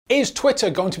Is Twitter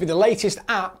going to be the latest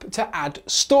app to add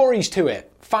stories to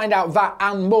it? Find out that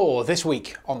and more this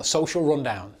week on the Social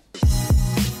Rundown.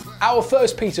 Our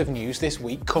first piece of news this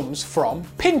week comes from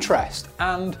Pinterest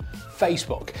and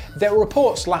Facebook. There were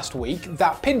reports last week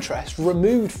that Pinterest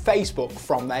removed Facebook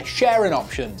from their sharing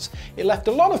options. It left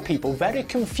a lot of people very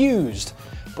confused,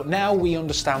 but now we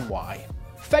understand why.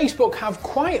 Facebook have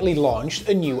quietly launched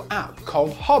a new app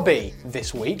called Hobby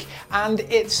this week, and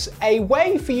it's a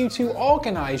way for you to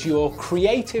organise your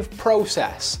creative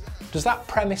process. Does that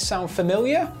premise sound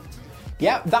familiar?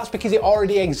 Yeah, that's because it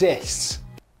already exists.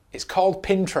 It's called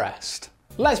Pinterest.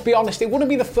 Let's be honest, it wouldn't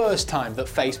be the first time that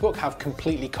Facebook have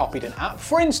completely copied an app.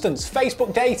 For instance,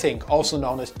 Facebook Dating, also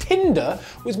known as Tinder,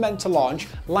 was meant to launch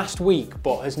last week,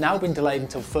 but has now been delayed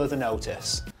until further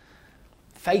notice.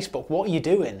 Facebook, what are you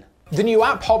doing? The new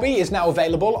app Hobby is now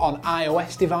available on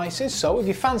iOS devices, so if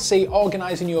you fancy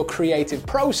organising your creative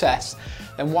process,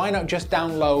 then why not just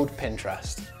download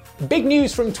Pinterest? Big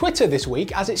news from Twitter this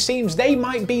week, as it seems they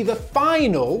might be the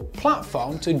final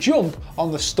platform to jump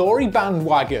on the story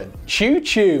bandwagon. Choo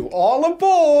choo, all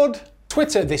aboard!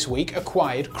 Twitter this week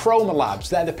acquired Chroma Labs.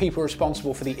 They're the people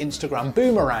responsible for the Instagram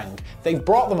boomerang. They've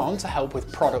brought them on to help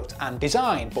with product and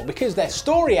design, but because they're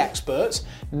story experts,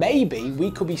 maybe we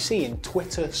could be seeing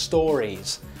Twitter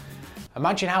stories.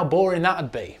 Imagine how boring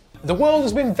that'd be. The world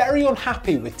has been very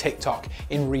unhappy with TikTok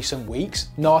in recent weeks.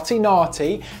 Naughty,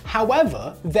 naughty.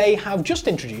 However, they have just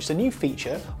introduced a new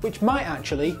feature which might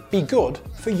actually be good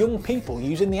for young people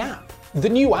using the app. The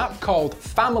new app, called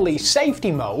Family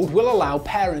Safety Mode, will allow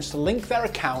parents to link their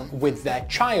account with their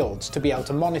child's to be able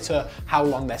to monitor how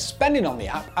long they're spending on the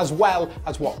app, as well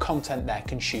as what content they're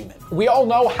consuming. We all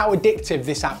know how addictive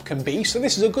this app can be, so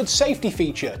this is a good safety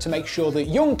feature to make sure that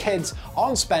young kids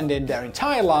aren't spending their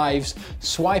entire lives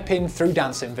swiping through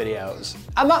dancing videos.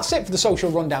 And that's it for the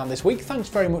Social Rundown this week. Thanks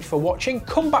very much for watching.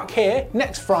 Come back here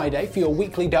next Friday for your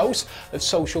weekly dose of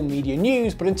social media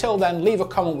news, but until then, leave a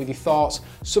comment with your thoughts,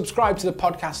 subscribe to the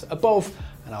podcast above,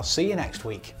 and I'll see you next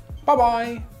week. Bye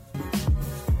bye.